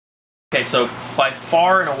Okay, so by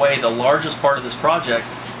far and away the largest part of this project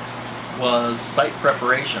was site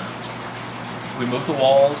preparation. We moved the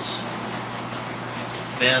walls,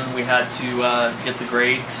 then we had to get the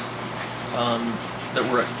grades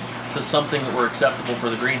that were to something that were acceptable for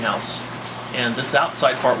the greenhouse. And this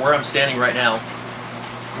outside part where I'm standing right now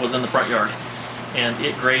was in the front yard, and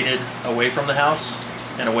it graded away from the house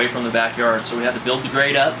and away from the backyard. So we had to build the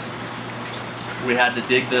grade up, we had to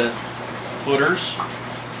dig the footers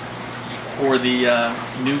for the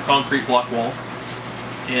new concrete block wall,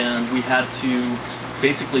 and we had to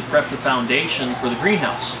basically prep the foundation for the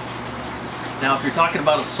greenhouse. Now if you're talking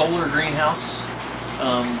about a solar greenhouse,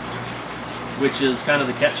 which is kind of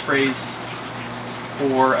the catchphrase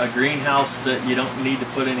for a greenhouse that you don't need to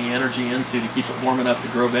put any energy into to keep it warm enough to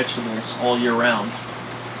grow vegetables all year round,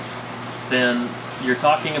 then you're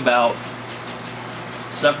talking about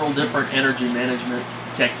several different energy management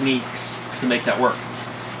techniques to make that work.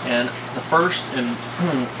 And the first, and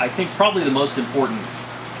I think probably the most important,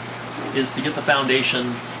 is to get the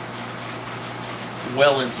foundation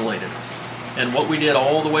well insulated. And what we did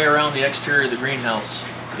all the way around the exterior of the greenhouse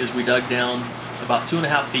is we dug down about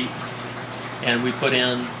 2.5 feet, and we put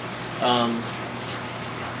in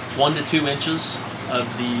 1 to 2 inches of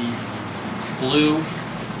the blue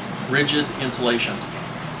rigid insulation.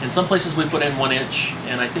 In some places we put in 1 inch,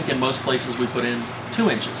 and I think in most places we put in 2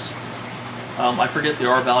 inches. I forget the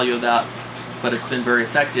R value of that, but it's been very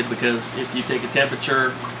effective, because if you take a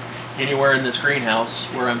temperature anywhere in this greenhouse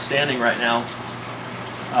where I'm standing right now,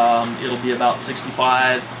 it'll be about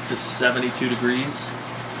 65 to 72 degrees.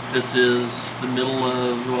 This is the middle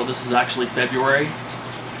of, well, this is actually February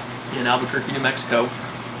in Albuquerque, New Mexico.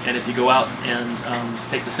 And if you go out and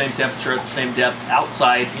take the same temperature at the same depth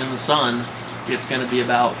outside in the sun, it's going to be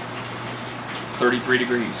about 33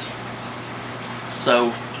 degrees.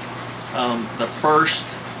 So the first,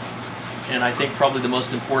 and I think probably the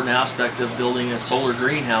most important aspect of building a solar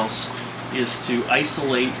greenhouse, is to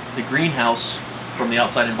isolate the greenhouse from the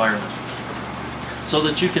outside environment, so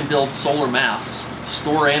that you can build solar mass,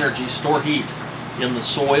 store energy, store heat in the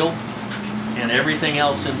soil and everything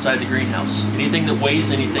else inside the greenhouse. Anything that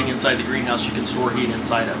weighs anything inside the greenhouse, you can store heat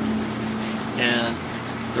inside of. And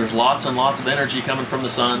there's lots and lots of energy coming from the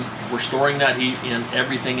sun. We're storing that heat in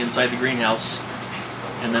everything inside the greenhouse,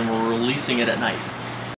 and then we're releasing it at night.